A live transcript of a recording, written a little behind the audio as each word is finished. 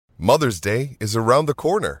Mother's Day is around the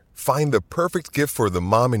corner. Find the perfect gift for the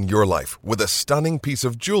mom in your life with a stunning piece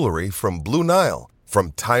of jewelry from Blue Nile.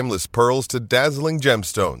 From timeless pearls to dazzling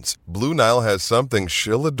gemstones, Blue Nile has something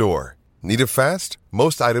she'll adore. Need it fast?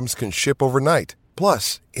 Most items can ship overnight.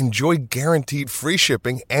 Plus, enjoy guaranteed free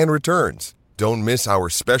shipping and returns. Don't miss our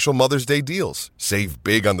special Mother's Day deals. Save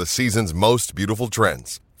big on the season's most beautiful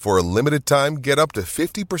trends. For a limited time, get up to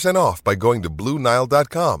 50% off by going to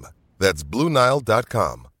BlueNile.com. That's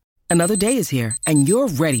BlueNile.com. Another day is here, and you're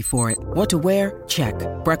ready for it. What to wear? Check.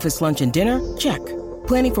 Breakfast, lunch, and dinner? Check.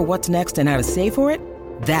 Planning for what's next and how to save for it?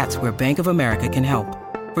 That's where Bank of America can help.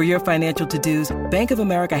 For your financial to-dos, Bank of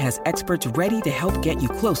America has experts ready to help get you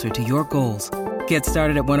closer to your goals. Get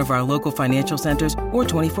started at one of our local financial centers or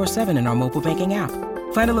 24/7 in our mobile banking app.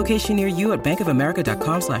 Find a location near you at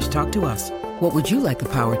bankofamerica.com/talktous. What would you like the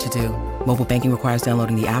power to do? Mobile banking requires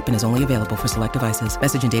downloading the app and is only available for select devices.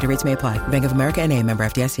 Message and data rates may apply. Bank of America N.A., member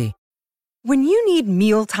FDIC. When you need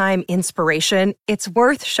mealtime inspiration, it's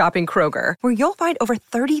worth shopping Kroger, where you'll find over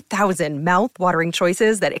 30,000 mouth-watering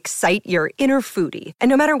choices that excite your inner foodie. And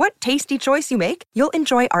no matter what tasty choice you make, you'll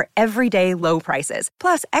enjoy our everyday low prices,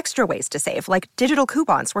 plus extra ways to save, like digital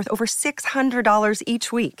coupons worth over $600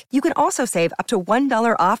 each week. You can also save up to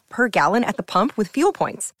 $1 off per gallon at the pump with fuel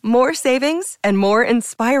points. More savings and more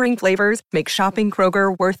inspiring flavors make shopping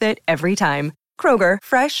Kroger worth it every time. Kroger,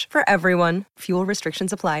 fresh for everyone. Fuel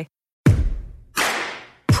restrictions apply.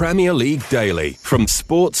 Premier League Daily from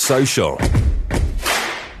Sports Social.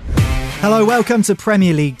 Hello, welcome to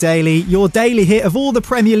Premier League Daily, your daily hit of all the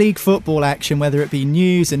Premier League football action, whether it be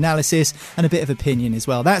news, analysis and a bit of opinion as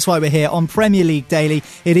well. That's why we're here on Premier League Daily.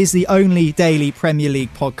 It is the only daily Premier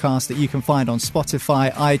League podcast that you can find on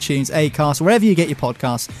Spotify, iTunes, Acast, wherever you get your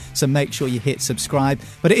podcasts, so make sure you hit subscribe.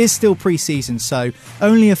 But it is still pre-season, so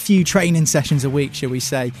only a few training sessions a week, shall we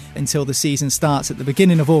say, until the season starts at the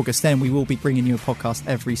beginning of August. Then we will be bringing you a podcast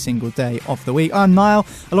every single day of the week. I'm Niall.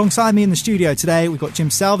 Alongside me in the studio today, we've got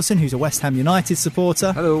Jim Salverson, who's a West Ham United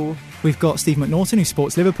supporter. Hello. We've got Steve McNaughton, who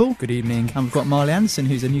supports Liverpool. Good evening. And we've got Marley Anderson,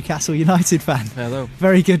 who's a Newcastle United fan. Hello.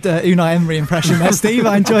 Very good Unai Emery impression there, Steve.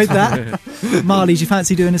 I enjoyed that. Marley, do you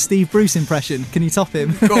fancy doing a Steve Bruce impression? Can you top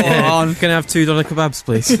him? Go on. Can I have $2 kebabs,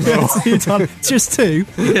 please? Just two?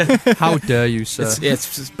 Yeah. How dare you, sir?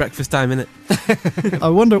 It's breakfast time, innit? I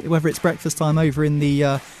wonder whether it's breakfast time over in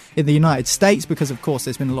the United States, because of course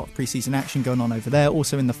there's been a lot of pre-season action going on over there,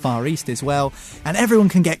 also in the Far East as well, and everyone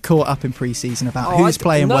can get caught up in pre-season about who's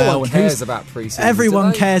playing well. No one cares about pre-season.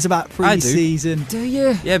 Everyone cares about pre-season. Do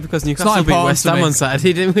you? Yeah, because Newcastle beat West Ham on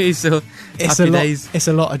Saturday, didn't we? So happy days. It's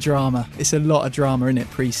a lot of drama. It's a lot of drama, isn't it?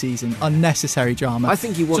 Pre-season, unnecessary drama. I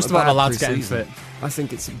think you want just about the lads getting fit. I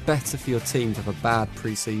think it's better for your team to have a bad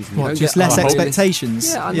pre-season. What, just less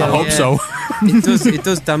expectations? Yeah, I hope so. It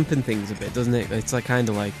does dampen things a bit, doesn't it? It's like kind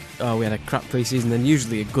of like, oh, we had a crap pre-season, then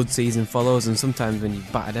usually a good season follows, and sometimes when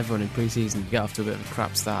you've battered everyone in pre-season, you get off to a bit of a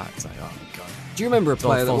crap start. It's like, oh my god. Do you remember a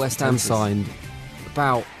player that West Ham signed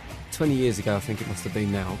about 20 years ago, I think it must have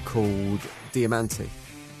been now, called Diamanti?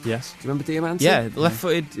 Yes. Do you remember Diamanti? Yeah, the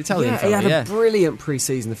left-footed Italian fella. He had a brilliant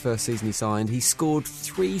pre-season the first season he signed. He scored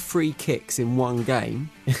 3 free kicks in one game,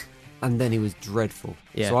 and then he was dreadful.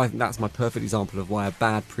 Yeah. So I think that's my perfect example of why a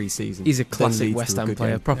bad pre-season. He's a classic West Ham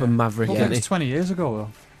player, proper maverick. Well, it was 20 years ago, though.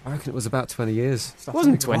 I reckon it was about 20 years. It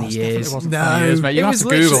wasn't 20 years. It wasn't 20 years, mate. You have to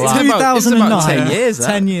Google that. 2009. About 10 years.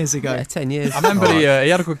 10 years ago. Yeah, 10 years. I remember he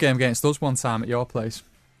had a good game against us one time at your place.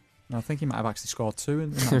 I think he might have actually scored 2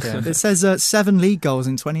 in that game. It says 7 league goals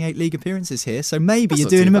in 28 league appearances here, so maybe you're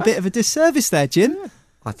doing him a bit of a disservice there, Jim. Yeah.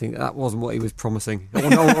 I think that wasn't what he was promising.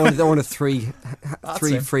 I wanted three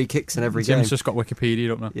free kicks in every game. Jim's just got Wikipedia,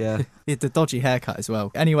 don't know. Yeah. He had the dodgy haircut as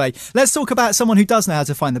well. Anyway, let's talk about someone who does know how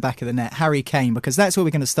to find the back of the net, Harry Kane, because that's where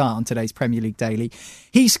we're going to start on today's Premier League Daily.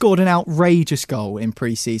 He scored an outrageous goal in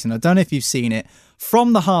pre-season. I don't know if you've seen it.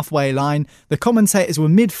 From the halfway line, the commentators were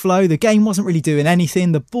mid-flow. The game wasn't really doing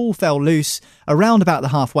anything. The ball fell loose around about the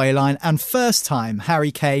halfway line. And first time,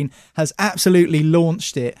 Harry Kane has absolutely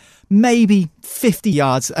launched it, maybe 50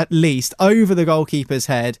 yards at least, over the goalkeeper's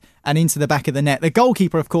head and into the back of the net. The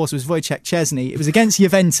goalkeeper, of course, was Wojciech Szczesny. It was against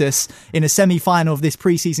Juventus in a semi-final of this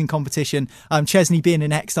pre-season competition. Szczesny being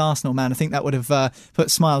an ex-Arsenal man, I think that would have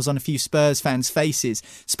put smiles on a few Spurs fans' faces.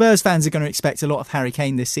 Spurs fans are going to expect a lot of Harry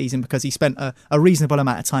Kane this season because he spent a reasonable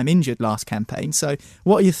amount of time injured last campaign. So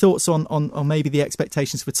what are your thoughts on maybe the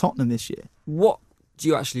expectations for Tottenham this year? What do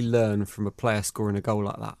you actually learn from a player scoring a goal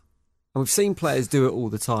like that? And we've seen players do it all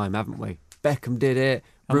the time, haven't we? Beckham did it.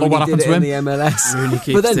 And look what Rooney did happened it to in him. the MLS. Rooney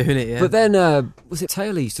keeps doing it, yeah. But then, was it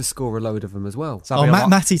Taylor used to score a load of them as well? So that'd be a lot.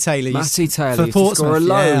 Matty Taylor. Matty Taylor for used to score a Portsmouth,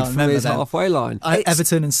 load yeah, I from remember his them. halfway line.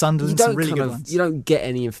 Everton and You Sunderland, some don't really kind good of, ones. you don't get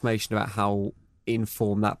any information about how in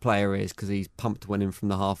form that player is because he's pumped one in from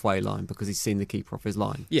the halfway line because he's seen the keeper off his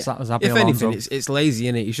line. Yeah. So that was Abby If anything, Alonso. it's lazy,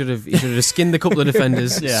 innit? He should have skinned a couple of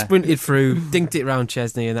defenders, Yeah. sprinted through, dinked it round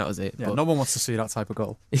Chesney, and that was it. Yeah, But- no one wants to see that type of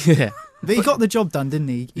goal. yeah. But he got the job done, didn't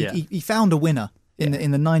he? Yeah. He found a winner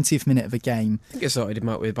in the 90th minute of a game. I think I sorted him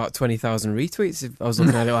out with about 20,000 retweets. I was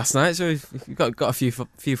looking at it last night, so you've got a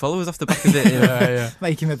few followers off the back of it. You know? Yeah.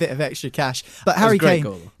 Make him a bit of extra cash. But It was Harry a great Kane,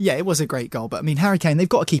 goal, though. yeah, it was a great goal. But I mean, Harry Kane, they've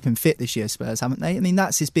got to keep him fit this year, Spurs, haven't they? I mean,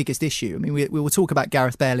 that's his biggest issue. I mean, we will talk about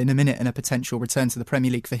Gareth Bale in a minute and a potential return to the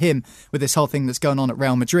Premier League for him with this whole thing that's going on at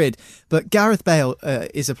Real Madrid. But Gareth Bale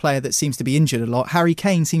is a player that seems to be injured a lot. Harry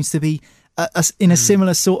Kane seems to be in a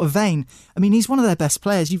similar sort of vein. I mean, he's one of their best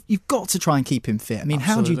players. You've got to try and keep him fit. I mean,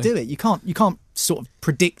 how do you do it? You can't sort of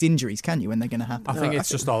predict injuries, can you, when they're going to happen? I think it's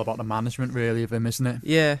just all about the management, really, of him, isn't it?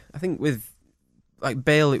 Yeah, I think with like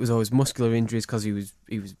Bale, it was always muscular injuries because he was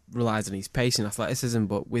relied on his pace and athleticism.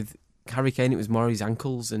 But with Harry Kane, it was more his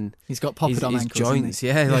ankles and He's got popped on his ankles, hasn't joints. he?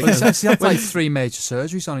 Yeah, Well, like he's had like 3 major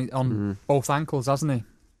surgeries on both ankles, hasn't he?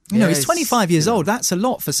 You know, Yeah, he's it's- 25 years old. That's a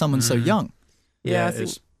lot for someone so young. yeah, it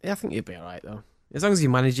is. I think he'll be all right though. As long as you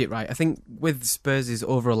manage it right. I think with Spurs'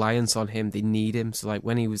 over-reliance on him, they need him. So like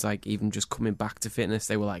when he was like even just coming back to fitness,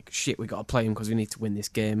 they were like, shit, we got to play him because we need to win this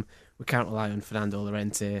game. We can't rely on Fernando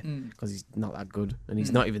Llorente because he's not that good and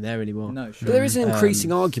he's not even there anymore. No, sure. But there is an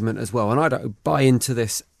increasing argument as well, and I don't buy into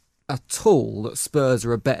this at all, that Spurs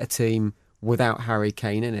are a better team without Harry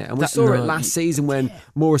Kane in it. And we saw it last season when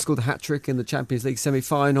Moura scored a hat-trick in the Champions League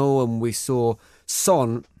semi-final, and we saw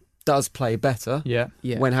Son does play better Yeah.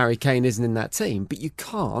 when Harry Kane isn't in that team. But you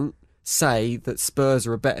can't say that Spurs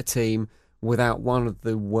are a better team without one of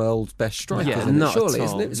the world's best strikers Yeah, in it, not surely, at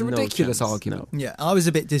isn't all. it? It's a No ridiculous chance, argument. no. Yeah, I was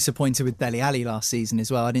a bit disappointed with Dele Alli last season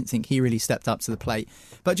as well. I didn't think he really stepped up to the plate.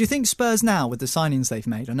 But do you think Spurs now, with the signings they've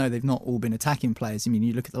made, I know they've not all been attacking players. I mean,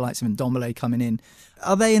 you look at the likes of Ndombele coming in.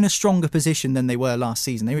 Are they in a stronger position than they were last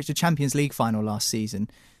season? They reached a Champions League final last season.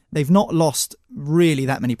 They've not lost really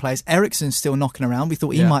that many players. Eriksen's still knocking around. We thought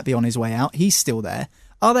he might be on his way out. He's still there.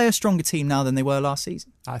 Are they a stronger team now than they were last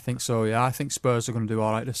season? I think so, yeah. I think Spurs are going to do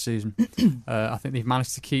all right this season. I think they've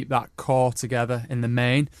managed to keep that core together in the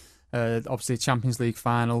main. Obviously, Champions League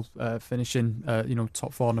final, finishing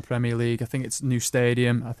top 4 in the Premier League. I think it's new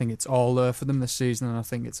stadium. I think it's all there for them this season, and I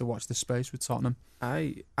think it's a watch this space with Tottenham.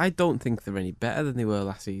 I don't think they're any better than they were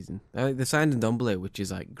last season. They signed Ndombele, which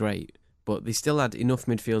is like great, but they still had enough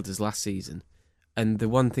midfielders last season. And the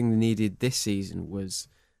one thing they needed this season was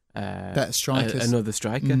Better strikers. another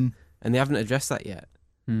striker, and they haven't addressed that yet.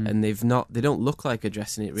 And they don't look like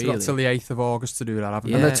addressing it It's really. got till the 8th of August to do that, haven't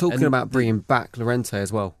Yeah, And they? they're talking and about bringing back Llorente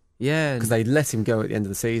as well. Yeah, Because they let him go at the end of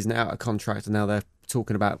the season, out of contract, and now they're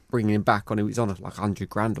talking about bringing him back on. He was on like 100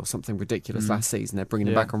 grand or something ridiculous last season. They're bringing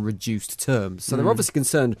him back on reduced terms. So they're obviously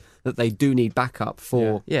concerned that they do need backup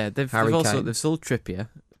for they've Harry Kane. they've sold Trippier.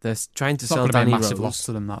 They're trying to It's not sell going to be a Danny massive Rose. loss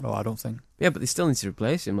to them, that, though, I don't think. Yeah, but they still need to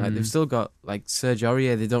replace him. Like they've still got like Serge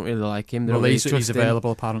Aurier. They don't really like him. They don't Well, really he's trust him.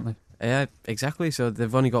 available, apparently. Yeah, exactly. So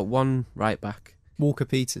they've only got one right back. Walker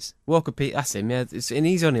Peters. Walker Peters, that's him. Yeah, and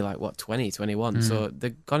he's only like 20, 21. So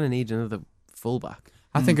they're gonna need another fullback.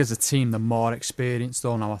 I think as a team, they're more experienced,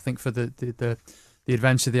 though, now. I think for the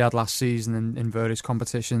adventure they had last season in various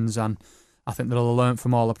competitions, and I think they'll have learnt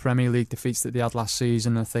from all the Premier League defeats that they had last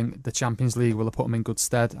season. I think the Champions League will have put them in good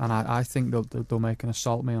stead, and I think they'll make an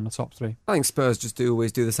assault me on the top 3. I think Spurs just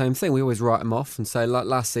always do the same thing. We always write them off and say, like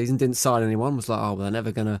last season, didn't sign anyone. Was like, oh, well, they're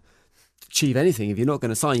never going to achieve anything. If you're not going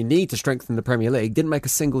to sign, you need to strengthen the Premier League. Didn't make a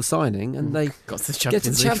single signing, and they Got to the get to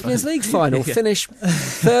the Champions Champions League League final. Yeah. Finish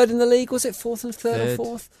 3rd in the league. Was it 4th and 3rd Third.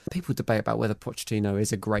 or 4th? People debate about whether Pochettino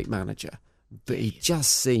is a great manager, but he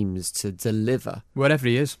just seems to deliver. Wherever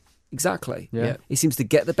he is. Exactly. Yeah. He seems to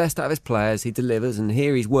get the best out of his players. He delivers, and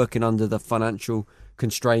here he's working under the financial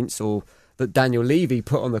constraints or that Daniel Levy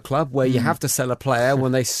put on the club, where you have to sell a player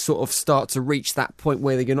when they sort of start to reach that point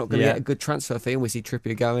where you're not going to get a good transfer fee. And we see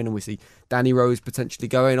Trippier going, and we see Danny Rose potentially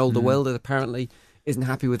going. Alderweireld apparently isn't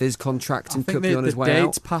happy with his contract and could be on his way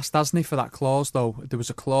date's out. passed, hasn't he, for that clause, though? There was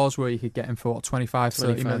a clause where you could get him for, 25,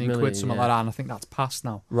 30 million quid, something like that, and I think that's passed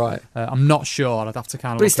now. Right. I'm not sure. I'd have to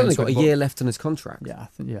kind of But he's look still only into got it, a year left on his contract. Yeah, I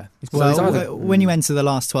think, yeah. Well, when you enter the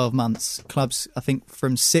last 12 months, clubs, I think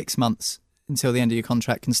from 6 months until the end of your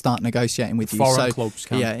contract, can start negotiating with you. Foreign So, clubs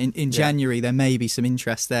can. yeah, in January there may be some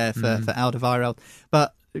interest there for Alderweireld.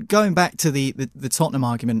 But going back to the Tottenham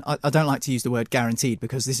argument, I don't like to use the word guaranteed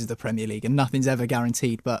because this is the Premier League and nothing's ever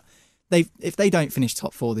guaranteed. But if they don't finish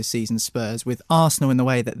top 4 this season, Spurs, with Arsenal in the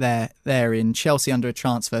way that they're in, Chelsea under a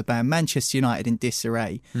transfer ban, Manchester United in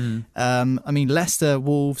disarray. I mean, Leicester,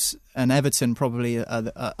 Wolves and Everton probably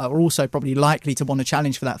are also probably likely to want to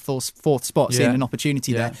challenge for that fourth spot, seeing an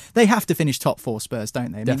opportunity there. They have to finish top 4, Spurs,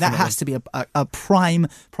 don't they? I mean, that has to be a prime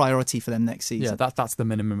priority for them next season. Yeah, that's the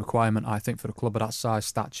minimum requirement, I think, for a club of that size,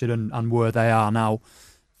 stature, and where they are now.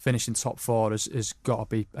 Finishing top 4 has got to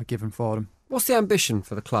be a given for them. What's the ambition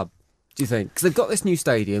for the club, do you think? Because they've got this new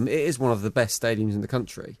stadium. It is one of the best stadiums in the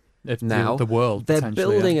country. Now, the world. They're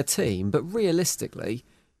building a team, but realistically,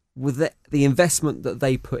 with the investment that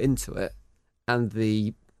they put into it and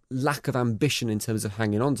the lack of ambition in terms of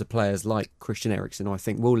hanging on to players like Christian Eriksen, who I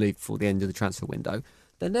think will leave before the end of the transfer window,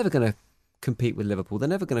 they're never going to compete with Liverpool. They're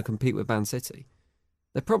never going to compete with Man City.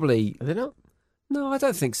 They're probably... Are they not? No, I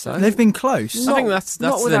don't think so. They've been close. I think that's the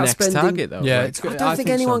next target, though. Yeah, right? I don't think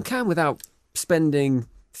anyone can without spending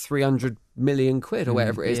 300 million quid or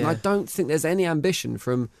whatever it is. And I don't think there's any ambition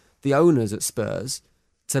from the owners at Spurs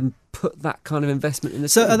to put that kind of investment in the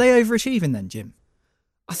team. So are they overachieving then, Jim?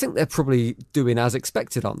 I think they're probably doing as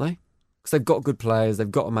expected, aren't they? Because they've got good players,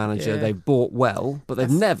 they've got a manager, they've bought well, but they're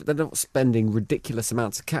not spending ridiculous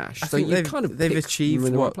amounts of cash. I think they've achieved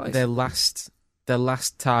in the what right place. their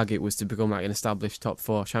last target was to become like an established top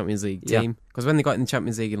 4 Champions League team. Because when they got in the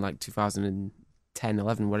Champions League in like 2010,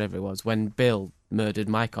 11, whatever it was, when Bill murdered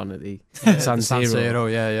Maicon at the San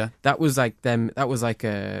Siro, that was like them. That was like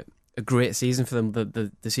a great season for them.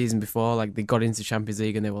 The season before, like they got into Champions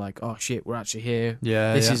League and they were like, oh shit, we're actually here.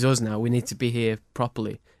 This is us now. We need to be here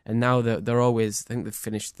properly. And now they're always. I think they've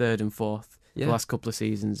finished 3rd and 4th the last couple of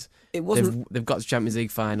seasons. It wasn't. They've got the Champions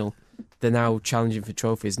League final. They're now challenging for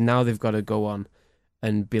trophies. Now they've got to go on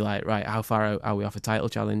and be like, right, how far are we off a title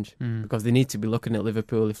challenge? Because they need to be looking at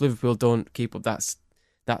Liverpool. If Liverpool don't keep up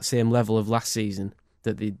that same level of last season,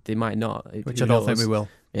 that they might not. Which I don't think we will.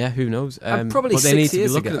 Yeah, who knows? Probably but they need to be 6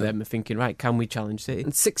 years looking ago. at them and thinking, right, can we challenge City?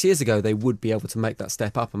 And 6 years ago, they would be able to make that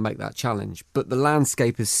step up and make that challenge. But the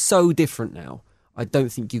landscape is so different now. I don't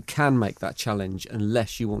think you can make that challenge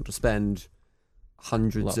unless you want to spend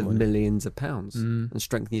hundreds of millions of pounds and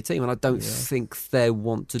strengthen your team. And I don't think they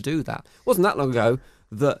want to do that. It wasn't that long ago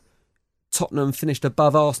that Tottenham finished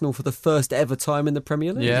above Arsenal for the first ever time in the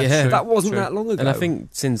Premier League. Yeah. That wasn't that long ago. And I think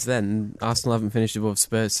since then, Arsenal haven't finished above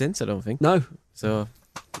Spurs since, I don't think. No. So...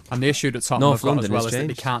 And the issue that Tottenham have got London as well has is that they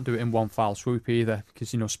changed. can't do it in one foul swoop either, because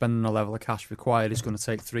spending the level of cash required is going to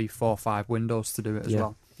take 3, 4, 5 windows to do it as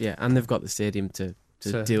well. Yeah, and they've got the stadium to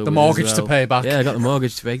deal with the mortgage as well. to pay back. Yeah, got the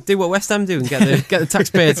mortgage to pay. Do what West Ham do and get the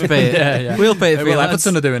taxpayer to pay it. Yeah. We'll pay it for you.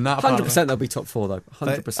 Everton are doing that. 100% they'll be top 4 though.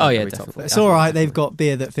 100% Oh, yeah, they'll be top 4. definitely. It's all right. They've got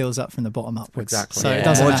beer that fills up from the bottom upwards. Exactly. So it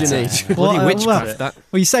doesn't What do you matter. need? Bloody Well, witchcraft, that.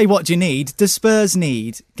 Well, you say what do you need? Does Spurs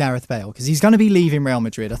need Gareth Bale? Because he's going to be leaving Real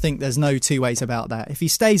Madrid. I think there's no two ways about that. If he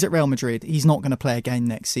stays at Real Madrid, he's not going to play again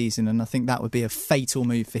next season, and I think that would be a fatal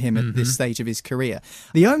move for him at this stage of his career.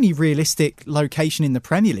 The only realistic location in the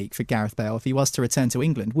Premier League for Gareth Bale, if he was to return to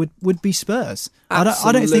England, would be Spurs. I don't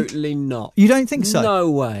think. Absolutely not. You don't think so? No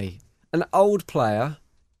way. An old player,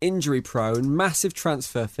 injury prone, massive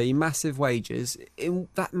transfer fee, massive wages.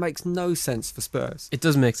 That makes no sense for Spurs. It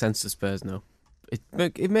does make sense to Spurs now.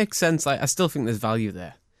 It makes sense. Like I still think there's value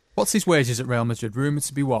there. What's his wages at Real Madrid? Rumoured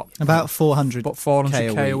to be what? About 400. About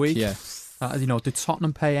 400k a week. Yeah. Did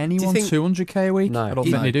Tottenham pay anyone think- 200k a week? No. I don't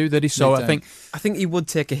think they do, did he? So They I think I think he would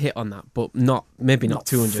take a hit on that, but maybe not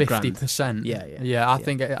 200 grand. 50%. Yeah.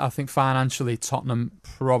 I think financially Tottenham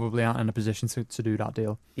probably aren't in a position to do that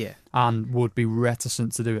deal. Yeah. And would be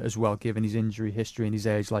reticent to do it as well, given his injury history and his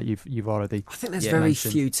age, like you've already. I think there's Yeah, very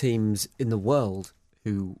mentioned. few teams in the world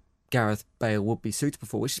who Gareth Bale would be suitable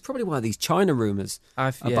for, which is probably why these China rumours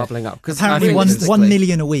are bubbling up. Because Apparently, 1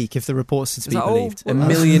 million a week, if the reports are to be that all? believed. A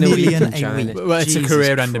million a week in China. week. Well, it's a Jesus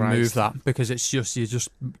career-ending Christ. move, that, because it's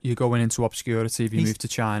you're going into obscurity if you move to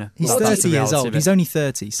China. He's That's 30 the years reality old. of it. He's only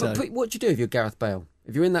 30, so... But what do you do if you're Gareth Bale?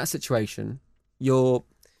 If you're in that situation, your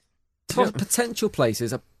potential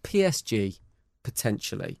places are PSG,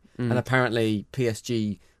 potentially. And apparently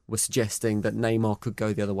PSG were suggesting that Neymar could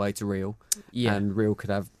go the other way to Real. Yeah. And Real could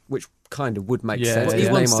have, which kind of would make Yeah, sense. But he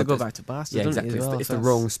if wants Neymar to go does- back to Barca, Yeah, doesn't he, exactly. as well? It's So the that's-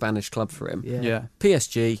 wrong Spanish club for him. Yeah.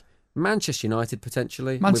 PSG, Manchester United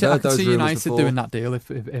potentially. Manchester, We've I heard could those see rumours United before. doing that deal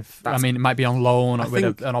if I mean, it might be on loan or with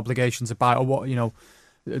think- an obligation to buy, or what,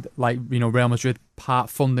 Real Madrid part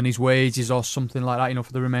funding his wages or something like that,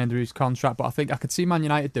 for the remainder of his contract. But I think I could see Man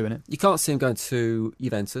United doing it. You can't see him going to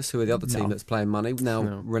Juventus, who are the other team No. that's playing money. Now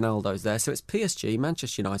No. Ronaldo's there. So it's PSG,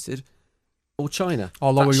 Manchester United, Or China.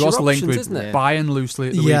 Although That's he was your linked options, with isn't it? Bayern loosely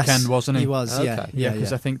at the Yes, weekend, wasn't he? He was, Okay. yeah.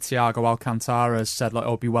 Because I think Thiago Alcantara has said, like,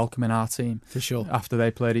 "I'll be welcoming our team." For sure. After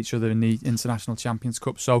they played each other in the International Champions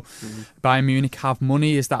Cup. So Bayern Munich have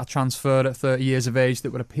money. Is that a transfer at 30 years of age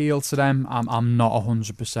that would appeal to them? I'm not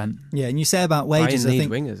 100%. Yeah, and you say about wages, Bayern I need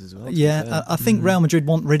think wingers as well. to be Yeah, fair. I think Real Madrid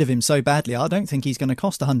want rid of him so badly. I don't think he's going to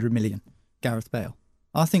cost 100 million, Gareth Bale.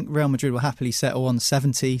 I think Real Madrid will happily settle on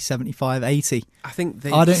 70, 75, 80. I think I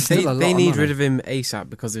don't they think- a lot they of need money. rid of him ASAP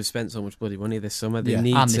because they've spent so much bloody money this summer. They Yeah.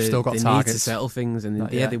 need And to they've still got they need targets. to settle things,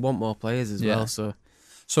 and Yeah. they want more players as Yeah. well. So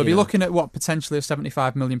So if You you're know. looking at what potentially a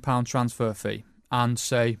 £75 million transfer fee and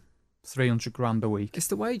say 300 grand a week. It's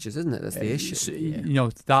the wages, isn't it? That's the issue. So, you know,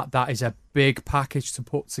 that is a big package to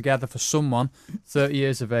put together for someone 30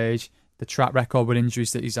 years of age, the track record with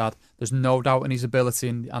injuries that he's had. There's no doubt in his ability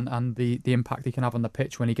and the impact he can have on the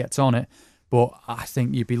pitch when he gets on it. But I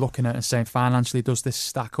think you'd be looking at it and saying, financially, does this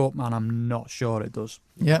stack up? And I'm not sure it does.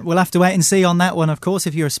 Yeah, we'll have to wait and see on that one, of course.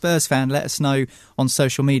 If you're a Spurs fan, let us know on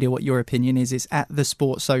social media what your opinion is. It's at The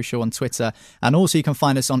Sports Social on Twitter. And also you can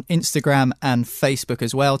find us on Instagram and Facebook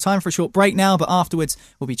as well. Time for a short break now, but afterwards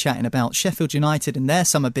we'll be chatting about Sheffield United and their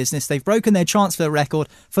summer business. They've broken their transfer record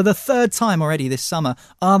for the third time already this summer.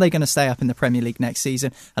 Are they going to stay up in the Premier League next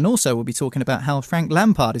season? And also we'll be talking about how Frank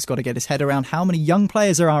Lampard has got to get his head around how many young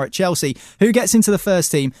players there are at Chelsea, who gets into the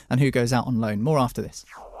first team and who goes out on loan. More after this.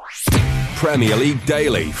 Premier League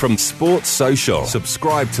Daily from Sports Social.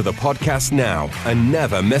 Subscribe to the podcast now and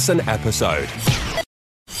never miss an episode.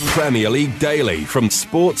 Premier League Daily from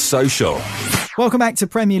Sports Social. Welcome back to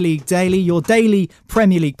Premier League Daily, your daily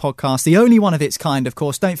Premier League podcast, the only one of its kind, of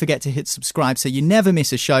course. Don't forget to hit subscribe so you never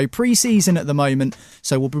miss a show. Pre-season at the moment,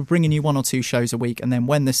 so we'll be bringing you 1 or 2 shows a week, and then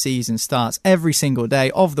when the season starts, every single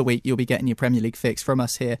day of the week, you'll be getting your Premier League fix from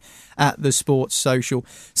us here at The Sports Social.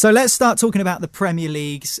 So let's start talking about the Premier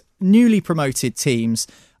League's newly promoted teams.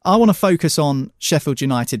 I want to focus on Sheffield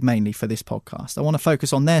United mainly for this podcast. I want to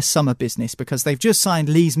focus on their summer business because they've just signed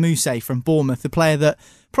Lys Mousset from Bournemouth, a player that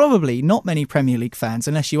probably not many Premier League fans,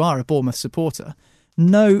 unless you are a Bournemouth supporter,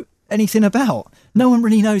 know anything about. No one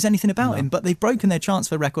really knows anything about him, but they've broken their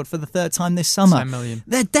transfer record for the third time this summer. 10 million.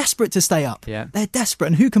 They're desperate to stay up. Yeah. They're desperate,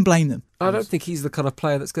 and who can blame them? I don't think he's the kind of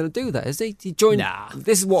player that's going to do that, is he? He joined. Nah.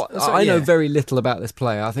 This is what So, I know yeah. very little about this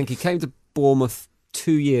player. I think he came to Bournemouth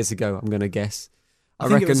 2 years ago. I'm going to guess. I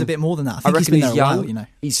think it was a bit more than that. I think he's reckon been there he's a while, young. you know.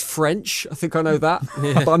 He's French. I think I know that.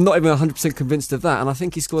 But I'm not even 100% convinced of that. And I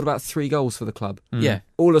think he scored about 3 goals for the club. Yeah.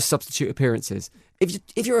 All as substitute appearances.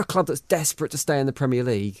 If you're a club that's desperate to stay in the Premier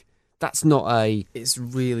League, that's not a It's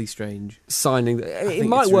really strange. signing. It think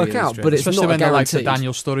might it's work really out, strange. but it's Especially not a when the likes of guarantee.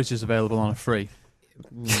 Daniel Sturridge is available on a free.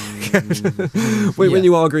 When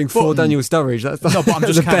you're arguing for But- Daniel Sturridge, that's No, but I'm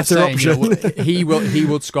that's just a kind of better saying, you option. know, he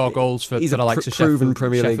would score goals for He's the a likes of proven Sheffield,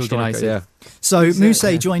 Premier League Sheffield striker. United. Yeah. So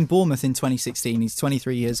Mousset joined Bournemouth in 2016. He's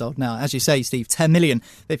 23 years old now. As you say, Steve, 10 million.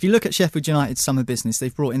 But if you look at Sheffield United's summer business,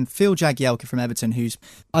 they've brought in Phil Jagielka from Everton, who's,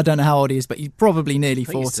 I don't know how old he is, but he's probably nearly I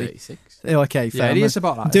think he's 40. 36. Oh, okay, fair. Yeah, he I'm is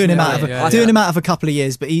about that, Doing isn't him he? out of Yeah, doing yeah. him out of a couple of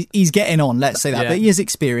years, but he's getting on. Let's say that. Yeah. But he is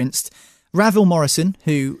experienced. Ravel Morrison,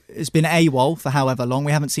 who has been AWOL for however long,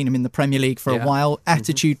 we haven't seen him in the Premier League for a Yeah. while.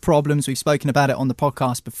 Attitude problems, we've spoken about it on the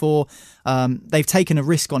podcast before. They've taken a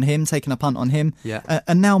risk on him, taken a punt on him, Yeah.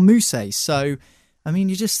 and now Mousset. So, I mean,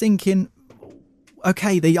 you're just thinking,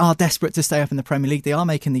 okay, they are desperate to stay up in the Premier League. They are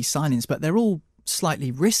making these signings, but they're all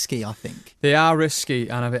slightly risky, I think. They are risky,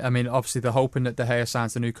 and I mean, obviously, they're hoping that De Gea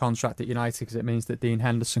signs a new contract at United because it means that Dean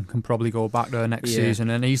Henderson can probably go back there next Yeah. season,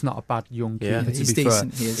 and he's not a bad young keeper, Yeah. to He's be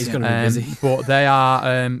decent. fair. He is, He's yeah. going to be busy. But they are.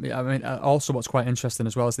 I mean, also what's quite interesting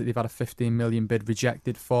as well is that they've had a 15 million bid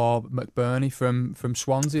rejected for McBurney from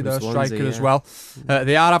Swansea, their Swansea, striker as yeah. well.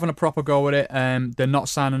 They are having a proper go with it. They're not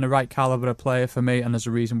signing the right calibre of player for me, and there's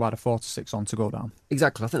a reason why they're 4 to 6 on to go down.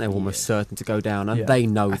 Exactly. I think they're almost certain to go down, and Yeah. they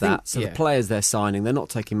know I that. think- So yeah. the players they're signing, they're not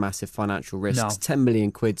taking massive financial risks. No. 10 million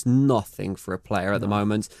quid's nothing for a player at the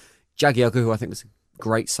moment. Jagielka, who I think was a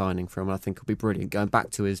great signing for him, and I think will be brilliant, going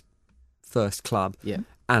back to his first club. Yeah.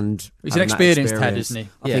 And He's an having that experienced head, experience. isn't he?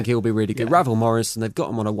 I Yeah. think he'll be really good. Yeah. Ravel Morrison, they've got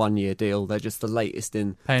him on a 1-year deal. They're just the latest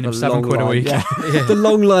in Paying the him £7 long a line. week. Yeah. The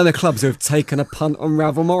long line of clubs who have taken a punt on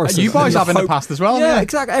Ravel Morrison. You boys And have in the hope- past as well, Yeah, haven't you?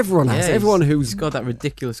 exactly. Everyone has. Yeah, Everyone he who's scored that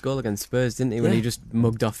ridiculous goal against Spurs, didn't he? When Yeah. he just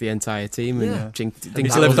mugged off the entire team Yeah. and jinked.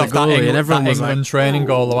 He's lived off that England, like, training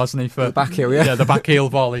goal, though, hasn't he? For the back heel, yeah. yeah, the back heel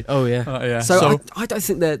volley. "Oh yeah." Yeah. So I don't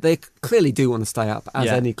think they clearly do want to stay up, as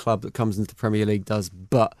Yeah. any club that comes into the Premier League does.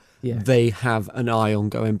 But they have an eye on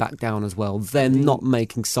going back down as well. They're not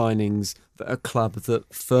making signings that a club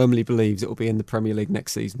that firmly believes it will be in the Premier League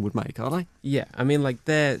next season would make, are they? Yeah, I mean, like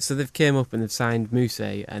they've came up and they've signed Mousse,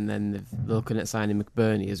 and then they're looking at signing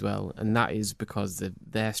McBurney as well, and that is because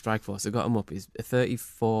their strike force, they've got him up, is a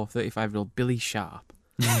 35-year-old Billy Sharp.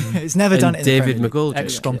 It's never done it in David the Premier League. McGoldrick.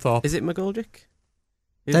 Ex-Scunthorpe. Is it McGoldrick?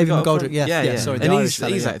 David McGoldrick, yeah. Sorry, the and Irish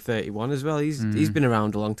fella, he's yeah. like 31 as well. He's been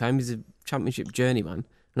around a long time. He's a Championship journeyman.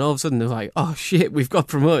 And all of a sudden they're like, oh shit, we've got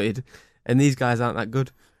promoted, and these guys aren't that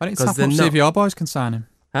good. Why don't you tap him up, see if your boys can sign him?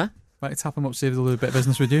 Huh? Why don't you tap him up, see if they'll do a bit of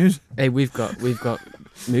business with you? Hey, we've got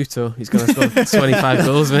Muto. He's going to score 25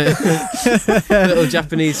 goals, mate. Little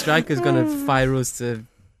Japanese striker's going to fire us to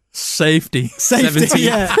Safety, 17.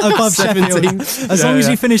 Yeah, above 17. Sheffield. As long as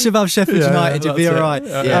you finish above Sheffield United, you'll be all right.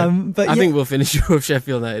 Yeah. But I think we'll finish with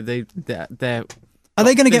Sheffield United. They're are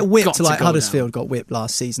they going to get they've whipped got to like go Huddersfield got whipped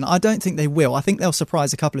last season? I don't think they will. I think they'll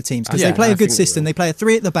surprise a couple of teams because Yeah, they play I a good think they system. will. They play a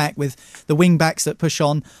three at the back with the wing backs that push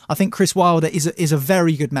on. I think Chris Wilder is a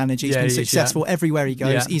very good manager. He's Yeah, been he is, successful everywhere he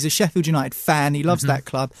goes. Yeah. He's a Sheffield United fan. He loves that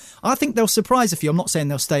club. I think they'll surprise a few. I'm not saying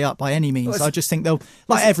they'll stay up by any means. I just think they'll,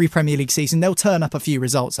 like every Premier League season, they'll turn up a few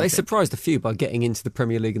results. I They think. surprised a few by getting into the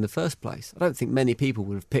Premier League in the first place. I don't think many people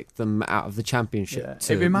would have picked them out of the Championship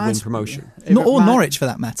to win promotion. Or Norwich for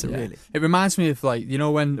that matter, really. It reminds me of, like, you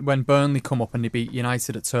know, when Burnley come up and they beat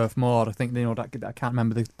United at Turf Moor. I think, you know, that I can't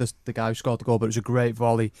remember the guy who scored the goal, but it was a great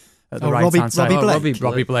volley at the right hand side.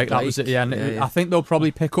 Robbie Blake, that was it. Yeah, and I think they'll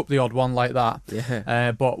probably pick up the odd one like that.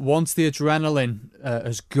 Yeah. But once the adrenaline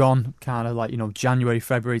has gone, kind of like, you know, January,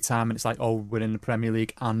 February time, and it's like, oh, we're in the Premier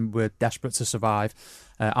League and we're desperate to survive.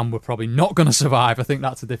 And we're probably not going to survive. I think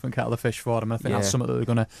that's a different kettle of fish for them. I think that's something that they're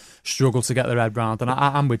going to struggle to get their head round. And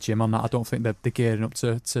I'm with Jim on that. I don't think they're gearing up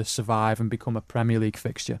to survive and become a Premier League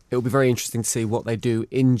fixture. It'll be very interesting to see what they do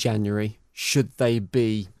in January. Should they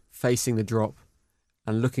be facing the drop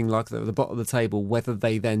and looking like they're at the bottom of the table, whether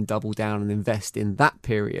they then double down and invest in that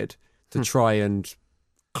period to try and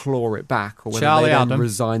claw it back, or whether Charlie they then Adam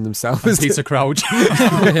resign themselves. and Peter Crouch.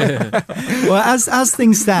 Well, as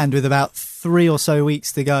things stand, with about 3 or so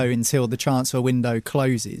weeks to go until the transfer window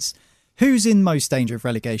closes, who's in most danger of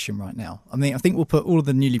relegation right now? I mean, I think we'll put all of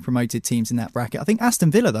the newly promoted teams in that bracket. I think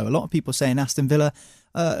Aston Villa, though, a lot of people saying Aston Villa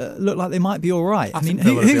look like they might be all right. I mean,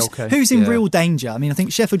 who's in real danger? I mean, I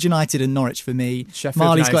think Sheffield United and Norwich for me. United,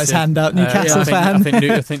 Marley's got his hand up. Newcastle fan.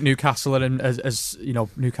 I think Newcastle are in, as you know,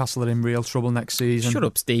 Newcastle are in real trouble next season. Shut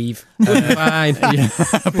up, Steve. Fine.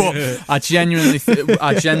 But I genuinely,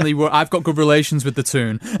 I've got good relations with the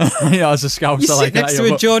Toon. You know, as a Scouser, You sit next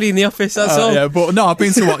to a Geordie in the office. That's all. Yeah, but no, I've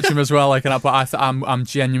been to watch him as well. Like, but I'm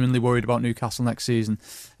genuinely worried about Newcastle next season.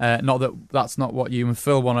 Not that's not what you and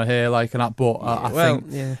Phil want to hear, like, and that. But I think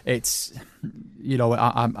it's, you know,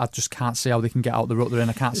 I just can't see how they can get out the rut they're in.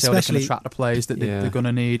 I can't see how they can attract the players that they're going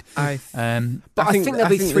to need. But I think there'll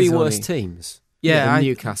be three worse teams. Yeah,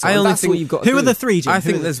 Newcastle. I only that's think what you've got. Who are the three, Jim? I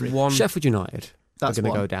think there's one. Sheffield United. That's are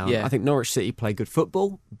going to one. go down. Yeah. I think Norwich City play good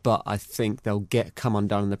football, but I think they'll come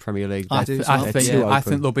undone in the Premier League. I think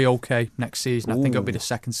they'll be okay next season. I think it'll be the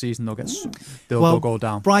second season they'll go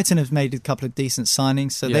down. Brighton have made a couple of decent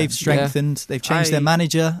signings, so they've strengthened. They've changed their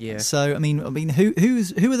manager. Yeah. So I mean, who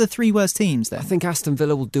are the three worst teams then? I think Aston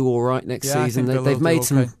Villa will do all right next season. They've made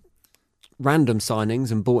some random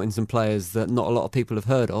signings and bought in some players that not a lot of people have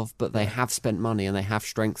heard of, but they have spent money and they have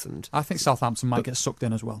strengthened. I think Southampton might get sucked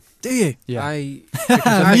in as well. Do you? Yeah. I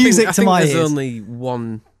Music think to my there's ears. only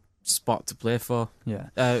one spot to play for. Yeah.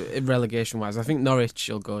 Relegation wise, I think Norwich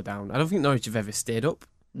will go down. I don't think Norwich have ever stayed up.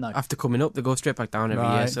 No. After coming up, they go straight back down every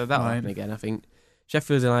year. So that'll happen again. I think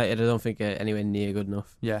Sheffield United, I don't think are anywhere near good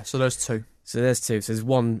enough. Yeah. So there's two. So there's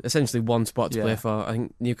essentially one spot to play for. I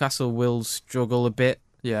think Newcastle will struggle a bit.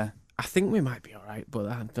 Yeah. I think we might be all right, but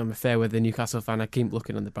I'm a fair weather Newcastle fan. I keep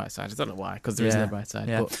looking on the bright side. I don't know why, because there isn't a bright side.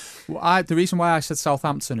 Yeah. But Well, the reason why I said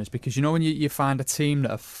Southampton is because, you know, when you find a team that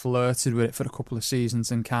have flirted with it for a couple of seasons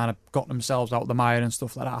and kind of got themselves out of the mire and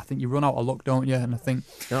stuff like that, I think you run out of luck, don't you? And I think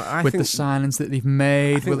with the signings that they've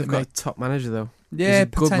made, I think they've got a top manager though. Yeah, he's a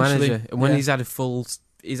good potentially. manager. And when he's had a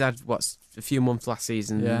few months last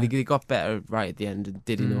season. Yeah. They got better right at the end and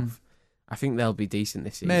did enough. I think they'll be decent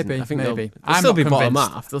this season. Maybe, I think maybe. They'll still be bottom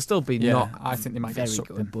convinced. half. They'll still be Yeah, not. I think they might get very sucked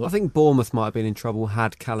good, in. but I think Bournemouth might have been in trouble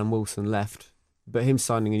had Callum Wilson left, but him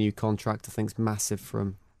signing a new contract I think is massive for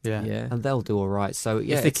him. Yeah. And they'll do all right. So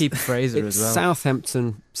yeah, if they keep Fraser as well.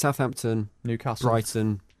 Southampton, Newcastle,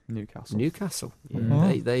 Brighton, Newcastle.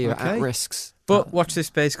 Yeah. They are Okay. at risks. But watch this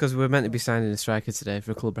space because we're meant to be signing a striker today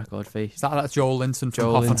for a club record fee. Is that Joel Linton from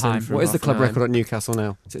Joel Linton Hoffenheim? from What is the club Hoffenheim. record at Newcastle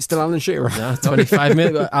now? Is it still Alan Shearer? No, 25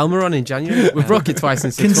 million. Almiron in January. We broke it twice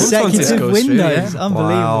in 6 months. once this Consecutive goes through, windows. yeah.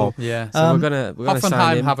 Unbelievable. Yeah. So we're gonna sign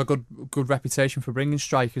Hoffenheim him. have a good reputation for bringing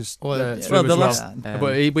strikers through well, as the well. last- But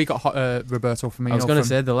we got Roberto Firmino. I was going to from-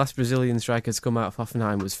 say the last Brazilian striker to come out of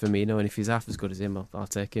Hoffenheim was Firmino, and if he's half as good as him, I'll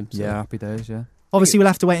take him. So. Yeah, happy days. Yeah. Obviously, we'll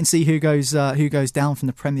have to wait and see who goes down from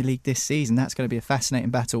the Premier League this season. That's going to be a fascinating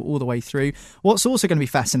battle all the way through. What's also going to be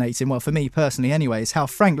fascinating, well, for me personally anyway, is how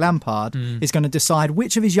Frank Lampard is going to decide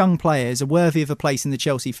which of his young players are worthy of a place in the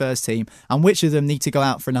Chelsea first team and which of them need to go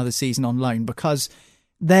out for another season on loan, because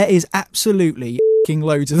there is absolutely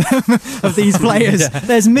loads of them, of these players.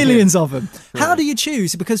 There's millions of them. How do you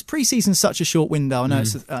choose? Because pre-season's such a short window.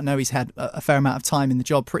 I know he's had a fair amount of time in the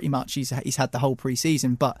job. Pretty much, he's had the whole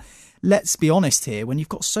pre-season. But let's be honest here. When you've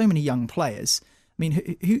got so many young players, I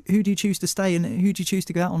mean, who do you choose to stay and who do you choose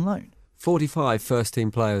to go out on loan? 45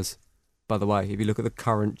 first-team players, by the way, if you look at the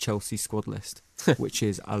current Chelsea squad list, which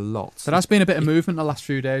is a lot. There has been a bit of movement the last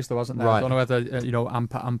few days, though, hasn't there? Right. I don't know whether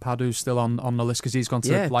Ampadu's still on the list because he's gone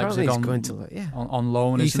to Leipzig on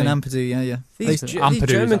loan. Ethan isn't Ampadu, yeah. These Ampadu,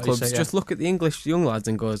 German is that what you clubs say, just look at the English young lads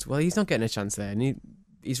and goes, well, he's not getting a chance there, and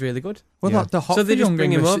he's really good. Well, Yeah. the hot So they for just young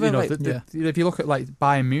bring him English, over, you know, like- if you look at like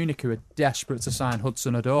Bayern Munich, who are desperate to sign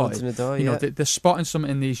Hudson-Odoi, Hudson-Odoi, you know, yeah. they're spotting something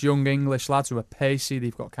in these young English lads who are pacey.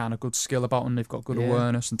 They've got kind of good skill about them. They've got good Yeah.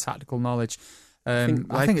 awareness and tactical knowledge. I think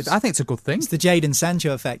think it's a good thing. It's the Jadon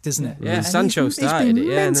Sancho effect, isn't it? Yeah, And Sancho he's started been it, yeah.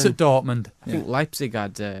 And immense then at Dortmund. I think Leipzig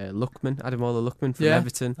had Luckman, Ademola Luckman from Yeah.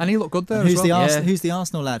 Everton. And he looked good there And who's as well. who's the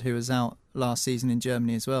Arsenal lad who was out last season in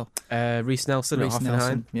Germany as well? Reece Nelson Reece at Hoffenheim.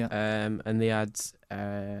 Nelson, yeah. And they had,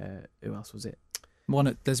 who else was it?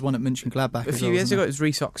 There's one at Mönchengladbach. A few years ago, it was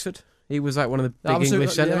Reece Oxford. He was like one of the That big was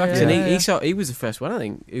English centre backs, yeah, and yeah. he was the first one, I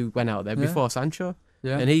think, who went out there Yeah. before Sancho.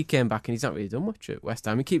 Yeah. And he came back, and he's not really done much at West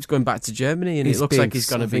Ham. He keeps going back to Germany, and He's it looks like big, he's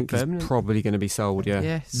going to I be think permanent. He's probably going to be sold, yeah.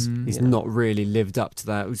 Yes, He's yeah. not really lived up to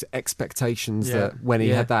that. It was expectations Yeah. that when he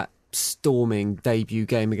Yeah. had that storming debut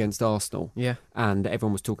game against Arsenal, Yeah, and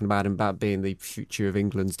everyone was talking about him about being the future of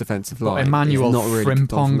England's defensive But line. Emmanuel He's not really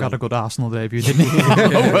kicked on from Frimpong had there. a good Arsenal debut, didn't he? I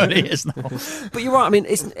don't know where he is now. But you're right. I mean,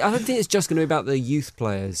 I don't think it's just going to be about the youth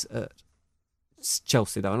players at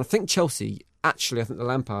Chelsea, though. And I think Chelsea, actually, I think the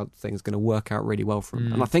Lampard thing is going to work out really well for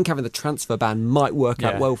him. And I think having the transfer ban might work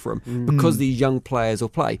out Yeah. well for him because these young players will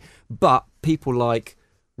play. But people like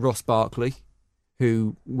Ross Barkley,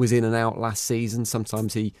 who was in and out last season,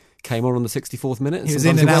 sometimes he came on the 64th minute. He was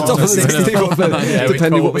sometimes in and went out off on on the the 64th minute, Yeah, with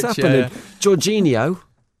depending what was Kovacic, happening. yeah. Jorginho,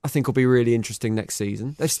 I think, will be really interesting next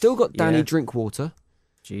season. They've still got Danny Yeah. Drinkwater,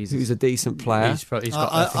 Jesus. who's a decent player. He's got,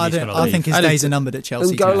 I think his days are numbered at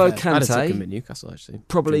Chelsea. to be N'Golo fair. I'd have took him Kante, at Newcastle, actually.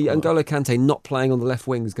 probably Drinkwater. N'Golo Kante not playing on the left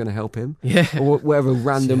wing is going to help him. Yeah. Or wherever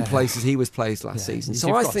random Yeah. places he was placed last season.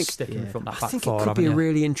 So I think it could be a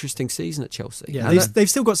really interesting season at Chelsea. Yeah, And they've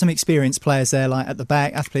still got some experienced players there, like at the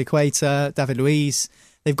back, Azpilicueta, David Luiz.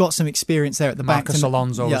 They've got some experience there at the back. Marcus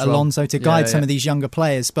Alonso Yeah, as well. Alonso to guide Yeah, some yeah. of these younger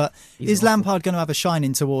players. But He's is awful. Lampard going to have a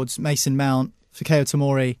shine-in towards Mason Mount, Fikayo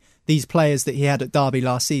Tomori, these players that he had at Derby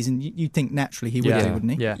last season? You'd think naturally he would do,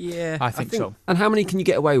 wouldn't he? Yeah, Yeah, I think so. And how many can you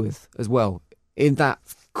get away with as well? In that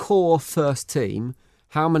core first team,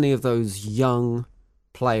 how many of those young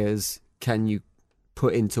players can you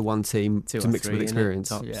put into one team Two to or mix three, with innit? experience?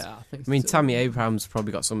 Tops. Yeah, I think I mean, so. Tammy Abraham's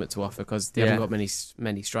probably got something to offer because they Yeah. haven't got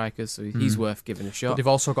many strikers, so he's worth giving a But shot. they've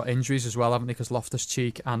also got injuries as well, haven't they? Because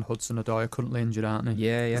Loftus-Cheek and Hudson-Odoi are currently injured, aren't they?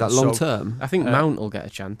 Yeah, yeah. Is that So- long term? I think Mount will get a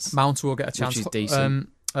chance. Mount will get a chance. Which is decent.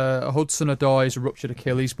 Hudson-Odoi is a ruptured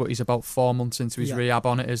Achilles, but he's about 4 months into his rehab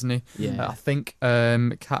on it, isn't he? Yeah. I think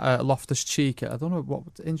Loftus-Cheek, I don't know what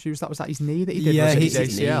injury was that. Was that his knee that he did? Yeah, Was it he's,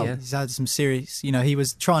 his ACL? yeah. he's had some serious. He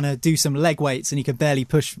was trying to do some leg weights and he could barely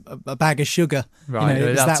push a bag of sugar. Right, it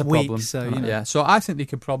was that's that a weak. problem. So Yeah, so I think they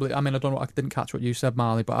could probably. I mean, I don't know. I didn't catch what you said,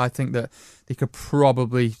 Marley, but I think that they could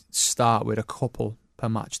probably start with a couple per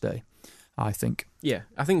match day. I think. Yeah,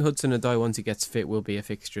 I think Hudson-Odoi, once he gets fit, will be a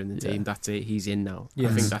fixture in the Yeah. team. That's it. He's in now.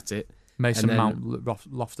 Yes. I think that's it. Mason And then-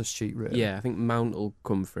 Mount, Loftus-Cheek, really. Yeah, I think Mount will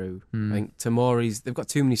come through. I think Tomori's... They've got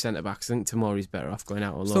too many centre-backs. I think Tomori's better off going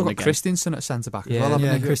out on Still loan got again. Christensen at centre back as Yeah, well, haven't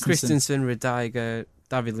Yeah, they? Christensen. Christensen, Radiga,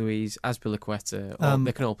 David Luiz, Azpilicueta,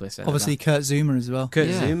 they can all play centre. Obviously, Kurt Zouma as well. Kurt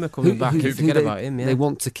Zouma coming back. You forget about him. Yeah. They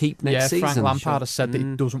want to keep next season. Frank Lampard has said that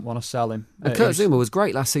he doesn't want to sell him. And Kurt Zouma was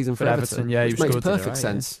great last season for Everton. Yeah, he was makes good. Perfect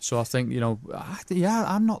sense. So I think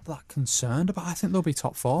I'm not that concerned about. I think they'll be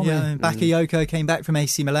top 4. Yeah, and Bakayoko came back from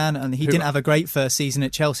AC Milan, and he didn't have a great first season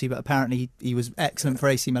at Chelsea, but apparently he was excellent for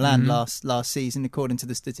AC Milan last season, according to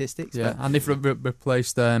the statistics. Yeah, and they've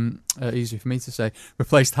replaced, easy for me to say,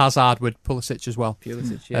 replaced Hazard with Pulisic as well.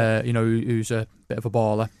 Who's a bit of a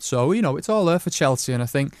baller. So it's all there for Chelsea, and I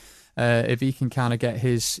think if he can kind of get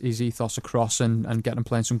his ethos across and get them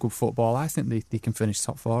playing some good football, I think they can finish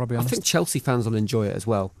top 4. I'll be honest. I think Chelsea fans will enjoy it as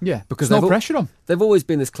well. Yeah, because there's no pressure on. They've always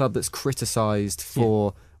been this club that's criticised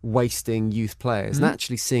for wasting youth players, and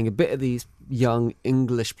actually seeing a bit of these young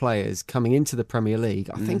English players coming into the Premier League,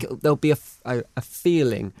 I think there'll be a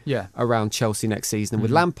feeling around Chelsea next season, and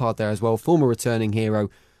with Lampard there as well, former returning hero.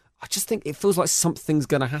 I just think it feels like something's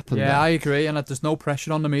going to happen. Yeah, there. I agree, and there's no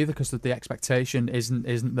pressure on them either because the expectation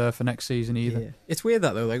isn't there for next season either. Yeah. It's weird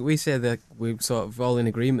that though. Like we say that we're sort of all in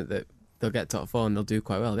agreement that they'll get top 4 and they'll do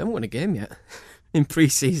quite well. They haven't won a game yet in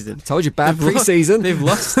pre-season. Told you, bad pre-season. They've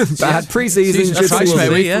lost. Bad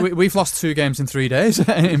pre-season. We've lost 2 games in 3 days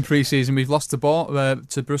in pre-season. We've lost to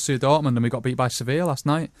Borussia Dortmund, and we got beat by Sevilla last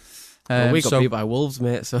night. We got beat by Wolves,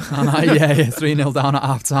 mate. So 3-0 down at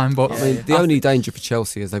half time. But the only danger for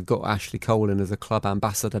Chelsea is they've got Ashley Cole in as a club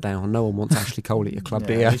ambassador now. No one wants Ashley Cole at your club,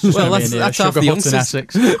 do you? Well, that's half the youngsters.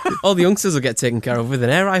 All the youngsters will get taken care of with an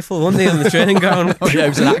air rifle, won't they, on the training ground? It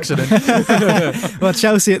was an accident. Well,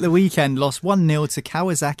 Chelsea at the weekend lost 1-0 to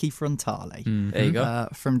Kawasaki Frontale. There you go.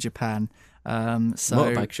 From Japan.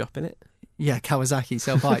 Motorbike shop, innit? Yeah, Kawasaki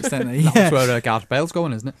sell bikes, don't they? That's where Gareth Bale's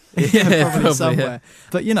going, isn't it? Probably somewhere. Yeah.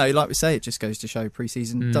 But, like we say, it just goes to show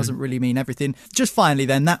pre-season doesn't really mean everything. Just finally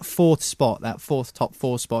then, that 4th spot, that 4th top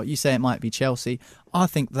 4 spot, you say it might be Chelsea. I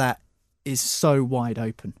think that is so wide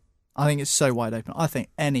open. I think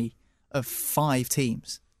any of 5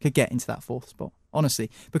 teams could get into that 4th spot.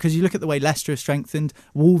 Honestly, because you look at the way Leicester have strengthened,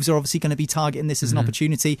 Wolves are obviously going to be targeting this as an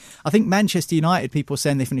opportunity. I think Manchester United, people are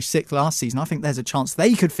saying they finished 6th last season. I think there's a chance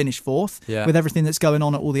they could finish 4th with everything that's going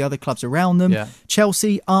on at all the other clubs around them. Yeah.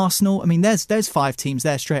 Chelsea, Arsenal, there's 5 teams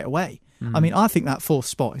there straight away. I think that 4th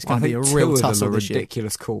spot is going to be a real tussle this year.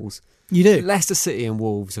 Ridiculous calls. You do? Leicester City and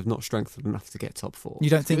Wolves have not strengthened enough to get top 4. You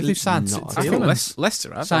don't think they've signed? I think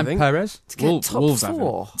Leicester have. Signed Perez to get top Wolves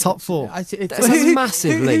 4. Top 4. That's a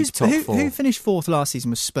massive leap. Top 4. Who finished 4th last season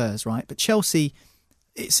was Spurs, right? But Chelsea,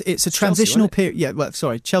 it's a transitional period. Yeah, well,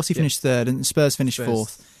 sorry, Chelsea finished 3rd and Spurs finished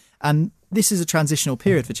 4th, and this is a transitional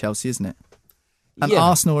period for Chelsea, isn't it? And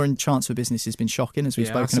Arsenal are in transfer business has been shocking, as we've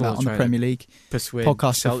spoken about on the Premier League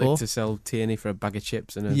podcast Celtic before. To sell Tierney for a bag of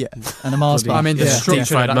chips and a Mars bar. They're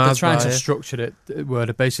trying to structure it where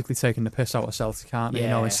they're basically taking the piss out of Celtic, aren't they?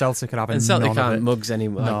 And Celtic are having Celtic none of can't it. mugs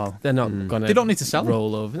anymore. No. They're not going to. They don't need to sell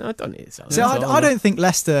roll over. No, I don't need to sell. So I don't think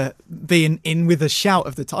Leicester being in with a shout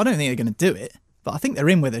of the top. I don't think they're going to do it. But I think they're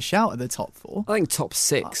in with a shout at the top 4. I think top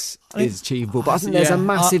 6 is achievable, but I think there's a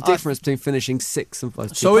massive difference between finishing 6th and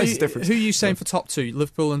 5th. So who are you saying for top 2?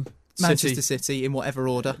 Liverpool and Manchester City in whatever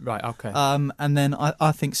order. Right, okay. And then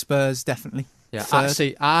I think Spurs definitely. Yeah,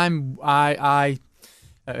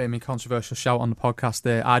 controversial shout on the podcast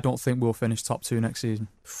there. I don't think we'll finish top 2 next season.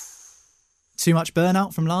 Too much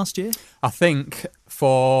burnout from last year? I think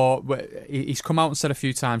he's come out and said a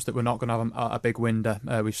few times that we're not going to have a big window.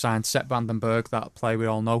 We've signed Sepp van den Berg, that player we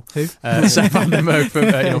all know. Who? Sepp van den Berg from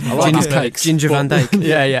Ginger Van Dijk.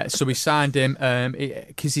 Yeah. So we signed him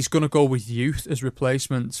because he's going to go with youth as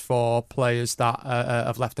replacements for players that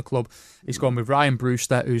have left the club. He's going with Ryan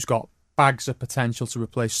Brewster, who's got bags of potential to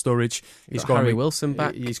replace Sturridge. He's got Harry Wilson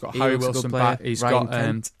back. He's got Harry Wilson back. He's got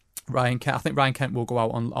Ryan Kent. I think Ryan Kent will go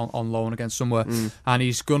out on loan again somewhere, and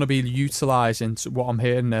he's going to be utilising what I'm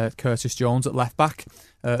hearing Curtis Jones at left back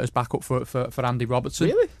as backup for Andy Robertson.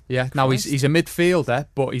 Really? Yeah. Now he's a midfielder,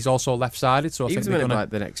 but he's also left-sided. So I think he was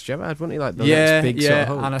like the next Gerrard, wasn't he? Like the next big sort of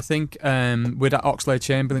hope. And I think with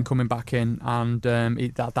Oxlade-Chamberlain coming back in, and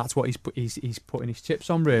that's what he's putting his chips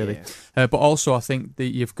on really. Yeah. But also I think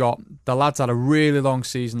that you've got the lads had a really long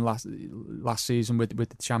season last season with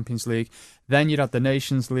the Champions League. Then you had the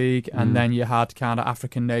Nations League, and then you had kind of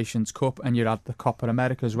African Nations Cup, and you had the Copa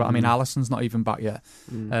America as well. I mean, Alisson's not even back yet,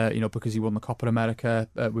 because he won the Copa America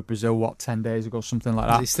with Brazil 10 days ago, something like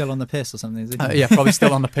that. Is he still on the piss or something? Is he? Yeah, probably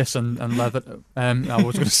still on the piss and leather. I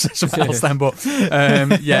was going to say something else then, but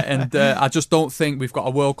I just don't think we've got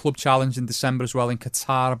a World Club Challenge in December as well in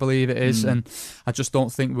Qatar, I believe it is, and I just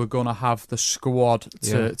don't think we're going to have the squad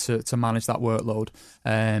to manage that workload.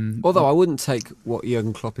 Although I wouldn't take what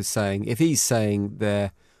Jurgen Klopp is saying if he's saying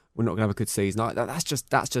they're we're not going to have a good season. That's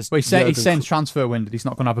just. Well, he's saying transfer window. He's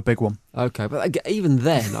not going to have a big one. Okay, but even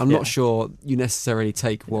then, I'm not sure you necessarily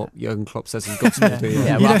take what Jurgen Klopp says as gospel. Do you?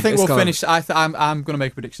 Yeah, well, I think we'll finish. I'm going to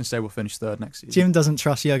make a prediction. Say we'll finish third next season. Jim doesn't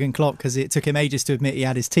trust Jurgen Klopp because it took him ages to admit he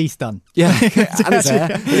had his teeth done. Yeah, and his hair.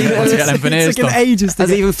 It took him ages to Has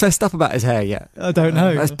he even fessed up about his hair yet? I don't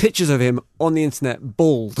know. There's pictures of him on the internet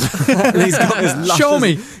bald. He's got his luscious... Show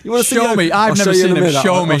me. You want to show me. I've never seen him.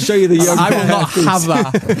 Show me. I'll show you the young. I will not have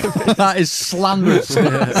that. That is slanderous.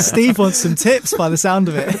 Steve wants some tips by the sound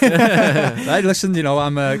of it. Hey, listen,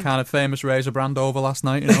 I'm a kind of famous razor brand over last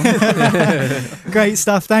night. Great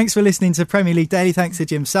stuff. Thanks for listening to Premier League Daily. Thanks to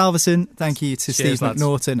Jim Salverson. Thank you to Cheers, Steve lads.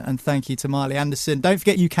 McNaughton, and thank you to Marley Anderson. Don't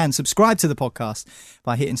forget you can subscribe to the podcast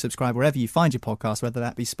by hitting subscribe wherever you find your podcast, whether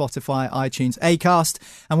that be Spotify, iTunes, Acast,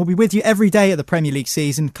 and we'll be with you every day at the Premier League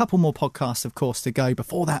season. Couple more podcasts, of course, to go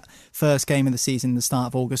before that first game of the season, the start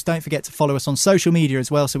of August. Don't forget to follow us on social media as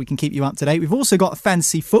well, so we can keep you up to date. We've also got a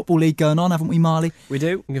fantasy football league going on, haven't we, Marley? We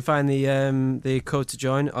do. You can find the code to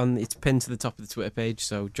join it's pinned to the top of the Twitter page,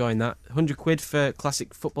 so join that. £100 for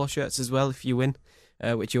classic football shirts as well if you win,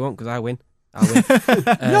 which you won't because I win. I'll win. You're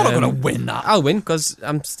not going to win that. I'll win because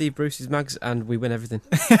I'm Steve Bruce's Mags and we win everything.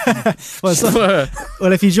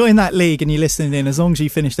 Well, if you join that league and you're listening in, as long as you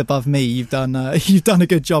finished above me, you've done a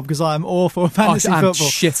good job, because I'm awful at fantasy I'm football.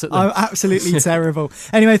 Shit at them. I'm absolutely terrible.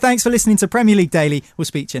 Anyway, thanks for listening to Premier League Daily. We'll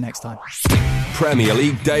speak to you next time. Premier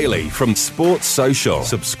League Daily from Sports Social.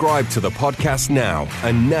 Subscribe to the podcast now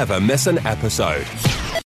and never miss an episode.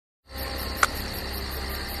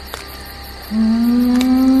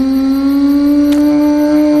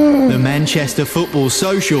 The Manchester Football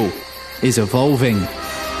Social is evolving.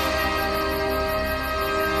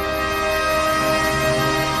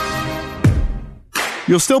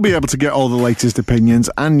 You'll still be able to get all the latest opinions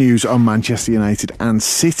and news on Manchester United and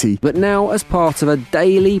City. But now as part of a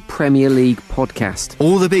daily Premier League podcast.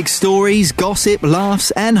 All the big stories, gossip,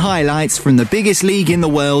 laughs and highlights from the biggest league in the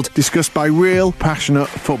world, Discussed by real, passionate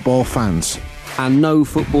football fans. And no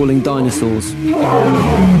footballing dinosaurs.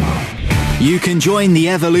 You can join the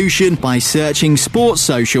evolution by searching Sports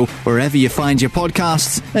Social wherever you find your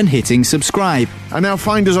podcasts and hitting subscribe. And now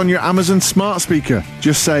find us on your Amazon smart speaker.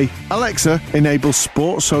 Just say, Alexa, enable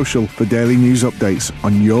Sports Social for daily news updates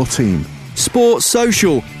on your team. Sports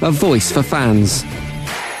Social. A voice for fans.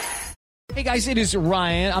 Hey guys, it is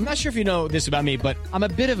Ryan. I'm not sure if you know this about me, but I'm a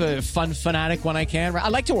bit of a fun fanatic when I can. I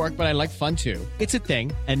like to work, but I like fun too. It's a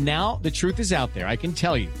thing. And now the truth is out there. I can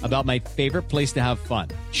tell you about my favorite place to have fun.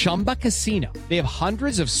 Chumba Casino. They have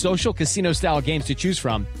hundreds of social casino style games to choose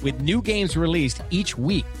from with new games released each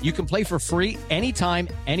week. You can play for free anytime,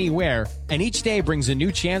 anywhere. And each day brings a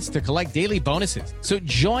new chance to collect daily bonuses. So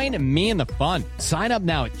join me in the fun. Sign up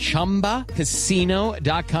now at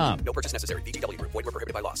ChumbaCasino.com. No purchase necessary. VGW Group. Void where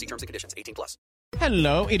prohibited by law. See terms and conditions. 18+.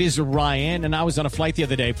 Hello, it is Ryan, and I was on a flight the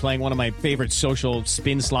other day playing one of my favorite social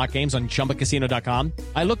spin slot games on ChumbaCasino.com.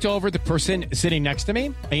 I looked over at the person sitting next to me,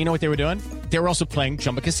 and you know what they were doing? They were also playing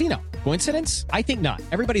Chumba Casino. Coincidence? I think not.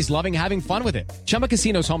 Everybody's loving having fun with it. Chumba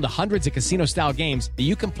Casino is home to hundreds of casino-style games that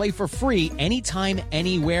you can play for free anytime,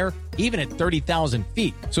 anywhere, even at 30,000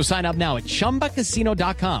 feet. So sign up now at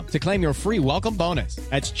ChumbaCasino.com to claim your free welcome bonus.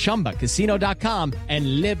 That's ChumbaCasino.com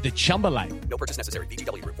and live the Chumba life. No purchase necessary.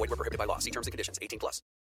 VGW Group. Void where prohibited by law. See terms and conditions. 18+.